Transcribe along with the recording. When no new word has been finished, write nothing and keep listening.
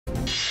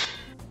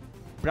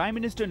Prime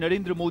Minister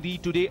Narendra Modi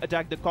today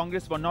attacked the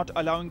Congress for not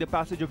allowing the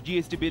passage of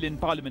GST bill in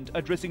Parliament,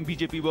 addressing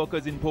BJP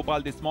workers in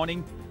Bhopal this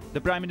morning. The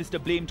Prime Minister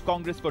blamed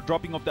Congress for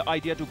dropping off the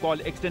idea to call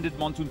extended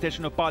monsoon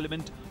session of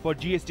Parliament for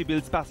GST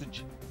bill's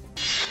passage.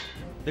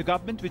 The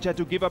government, which had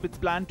to give up its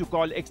plan to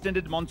call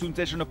extended monsoon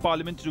session of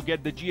Parliament to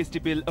get the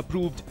GST bill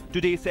approved,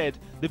 today said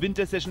the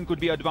winter session could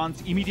be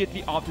advanced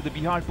immediately after the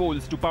Bihar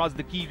polls to pass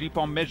the key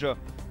reform measure,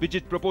 which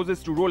it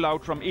proposes to roll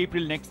out from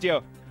April next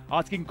year.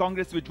 Asking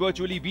Congress, which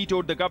virtually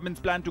vetoed the government's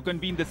plan to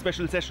convene the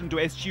special session to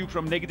eschew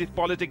from negative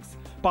politics,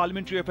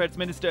 Parliamentary Affairs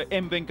Minister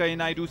M. Venkaiah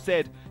Naidu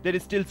said there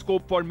is still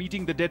scope for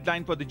meeting the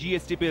deadline for the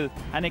GST bill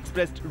and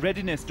expressed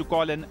readiness to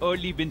call an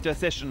early winter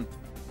session.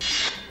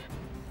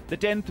 The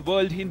 10th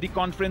World Hindi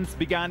Conference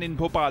began in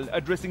Bhopal.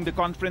 Addressing the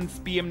conference,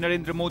 PM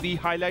Narendra Modi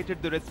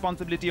highlighted the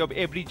responsibility of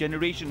every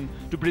generation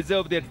to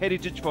preserve their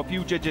heritage for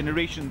future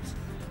generations.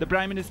 The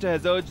Prime Minister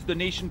has urged the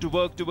nation to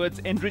work towards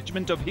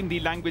enrichment of Hindi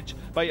language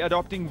by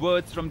adopting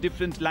words from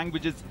different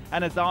languages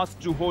and has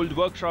asked to hold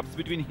workshops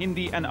between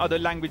Hindi and other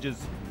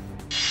languages.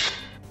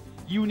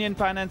 Union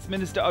Finance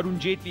Minister Arun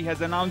Jaitley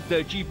has announced the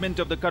achievement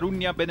of the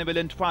Karunya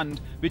Benevolent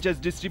Fund, which has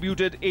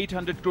distributed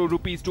 800 crore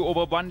rupees to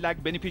over 1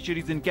 lakh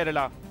beneficiaries in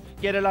Kerala.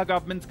 Kerala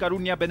government's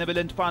Karunya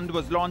Benevolent Fund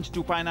was launched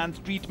to finance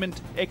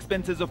treatment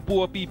expenses of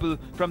poor people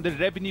from the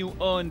revenue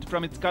earned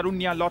from its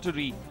Karunya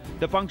lottery.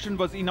 The function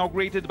was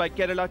inaugurated by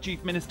Kerala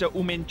Chief Minister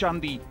Oommen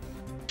Chandy.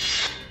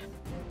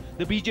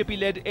 The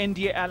BJP-led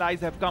NDA allies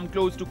have come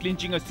close to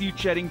clinching a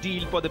seat-sharing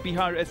deal for the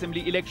Bihar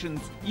Assembly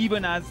elections,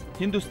 even as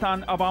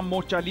Hindustan Awam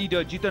Morcha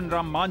leader Jitan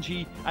Ram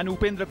Manjhi and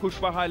Upendra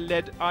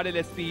Kushwaha-led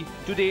RLSP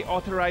today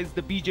authorized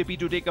the BJP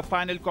to take a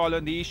final call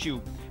on the issue.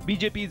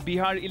 BJP's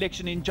Bihar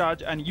election in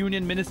charge and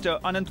Union Minister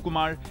Anant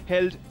Kumar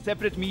held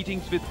separate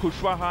meetings with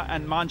Kushwaha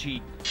and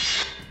Manjhi.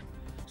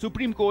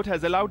 Supreme Court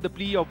has allowed the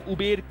plea of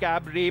Uber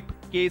cab rape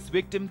case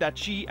victim that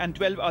she and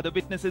 12 other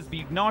witnesses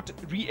be not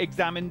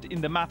re-examined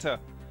in the matter.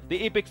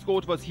 The Apex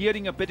Court was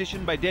hearing a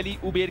petition by Delhi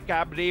Uber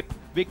cab rape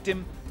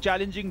victim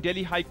challenging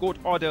Delhi High Court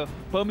order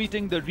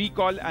permitting the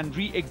recall and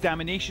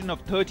re-examination of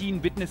 13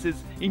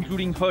 witnesses,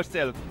 including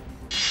herself.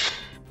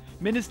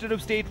 Minister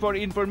of State for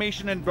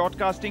Information and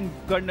Broadcasting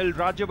Colonel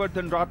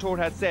Rajyavardhan Rathore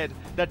has said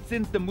that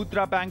since the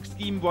Mudra Bank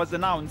scheme was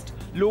announced,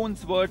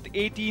 loans worth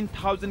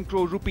 18,000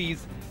 crore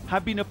rupees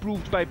have been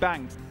approved by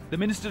banks. The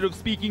minister of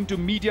speaking to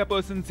media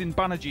persons in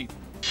Panaji.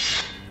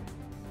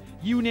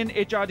 Union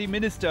HRD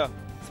Minister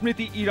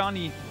Smriti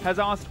Irani has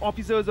asked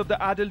officers of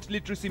the Adult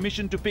Literacy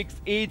Mission to fix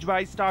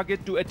age-wise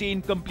target to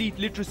attain complete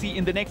literacy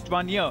in the next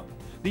 1 year.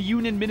 The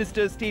Union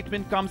Minister's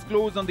statement comes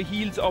close on the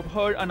heels of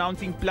her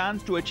announcing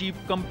plans to achieve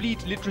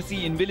complete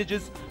literacy in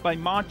villages by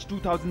March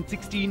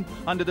 2016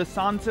 under the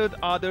Sansad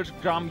Adarsh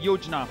Gram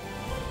Yojana.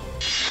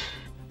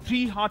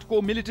 3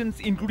 hardcore militants,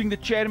 including the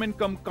chairman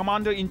cum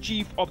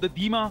commander-in-chief of the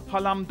Dima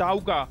Halam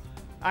Dauga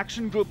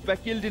action group, were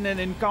killed in an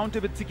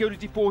encounter with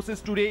security forces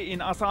today in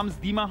Assam's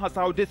Dima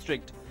Hasao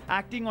district.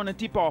 Acting on a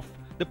tip-off,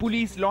 the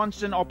police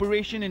launched an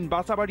operation in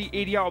Basabari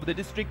area of the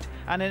district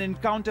and an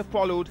encounter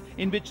followed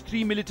in which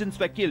 3 militants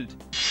were killed.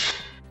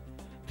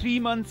 3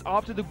 months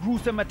after the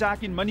gruesome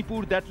attack in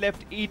Manipur that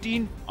left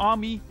 18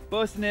 army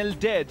personnel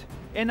dead,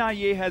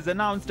 NIA has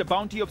announced a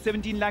bounty of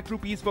 17 lakh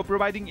rupees for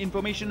providing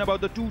information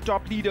about the 2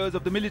 top leaders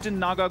of the militant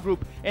Naga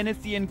group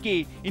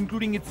NSCNK,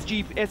 including its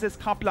chief SS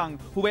Khaplang,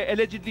 who were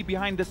allegedly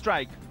behind the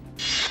strike.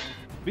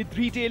 With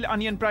retail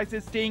onion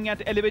prices staying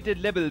at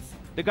elevated levels,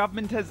 the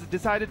government has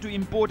decided to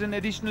import an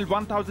additional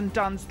 1,000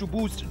 tons to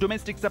boost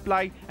domestic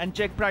supply and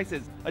check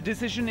prices. A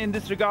decision in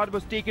this regard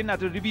was taken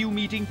at a review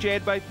meeting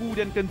chaired by Food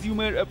and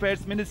Consumer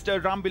Affairs Minister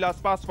Ram Vilas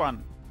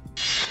Paswan.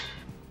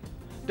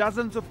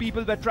 Dozens of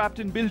people were trapped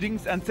in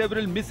buildings and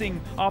several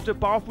missing after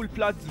powerful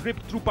floods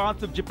ripped through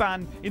parts of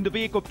Japan in the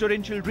wake of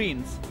torrential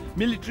rains.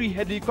 Military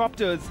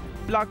helicopters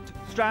plucked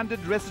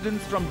stranded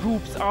residents from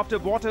roofs after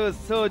waters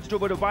surged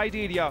over a wide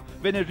area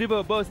when a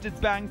river burst its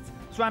banks,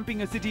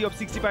 swamping a city of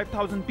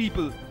 65,000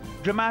 people.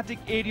 Dramatic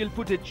aerial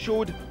footage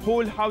showed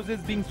whole houses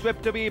being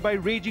swept away by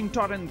raging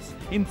torrents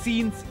in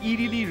scenes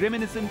eerily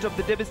reminiscent of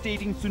the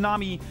devastating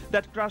tsunami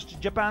that crushed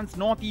Japan's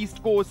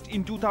northeast coast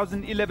in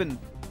 2011.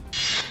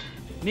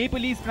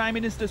 Nepalese Prime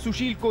Minister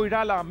Sushil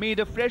Koirala made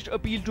a fresh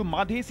appeal to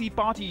Madhesi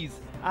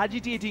parties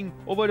agitating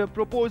over a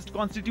proposed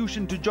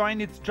constitution to join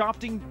its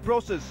drafting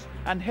process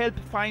and help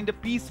find a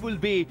peaceful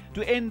way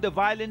to end the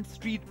violent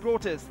street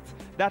protests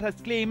that has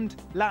claimed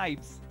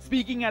lives.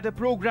 Speaking at a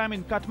program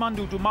in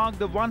Kathmandu to mark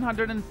the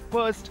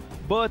 101st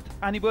birth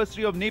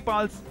anniversary of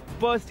Nepal's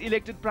first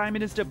elected Prime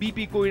Minister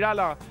BP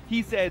Koirala,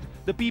 he said,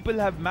 "The people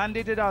have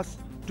mandated us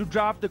to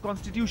draft the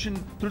constitution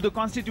through the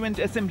Constituent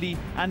Assembly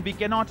and we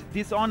cannot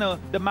dishonor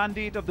the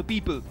mandate of the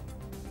people."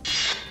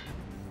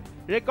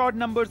 Record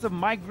numbers of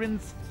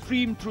migrants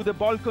streamed through the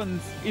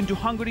Balkans into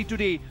Hungary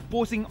today,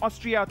 forcing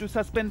Austria to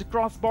suspend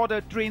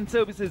cross-border train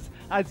services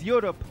as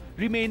Europe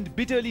remained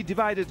bitterly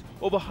divided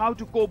over how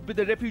to cope with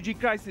the refugee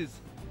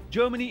crisis.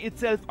 Germany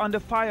itself under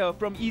fire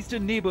from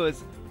eastern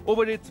neighbors.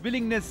 over its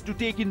willingness to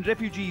take in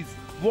refugees,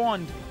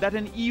 warned that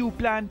an EU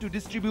plan to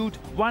distribute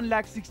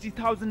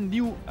 160,000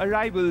 new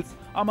arrivals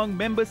among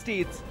member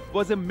states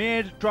was a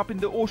mere drop in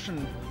the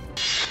ocean.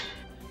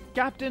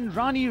 Captain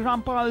Rani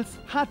Rampal's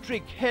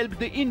hat-trick helped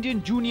the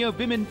Indian junior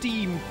women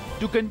team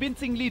to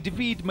convincingly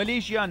defeat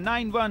Malaysia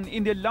 9-1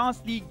 in their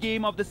last league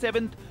game of the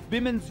 7th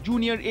Women's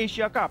Junior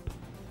Asia Cup.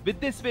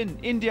 With this win,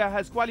 India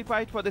has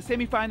qualified for the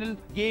semi-final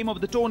game of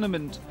the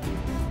tournament.